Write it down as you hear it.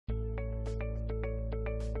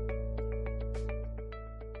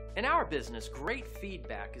In our business, great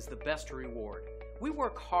feedback is the best reward. We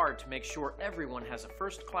work hard to make sure everyone has a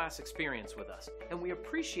first-class experience with us, and we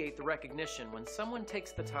appreciate the recognition when someone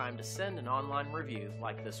takes the time to send an online review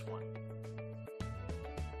like this one.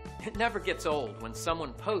 It never gets old when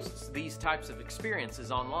someone posts these types of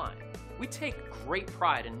experiences online. We take great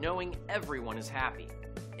pride in knowing everyone is happy.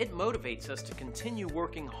 It motivates us to continue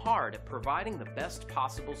working hard at providing the best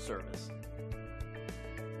possible service.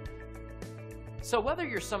 So whether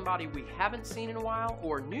you're somebody we haven't seen in a while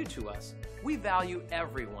or new to us, we value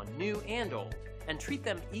everyone, new and old, and treat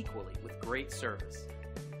them equally with great service.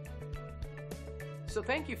 So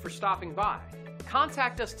thank you for stopping by.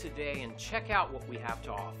 Contact us today and check out what we have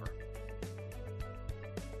to offer.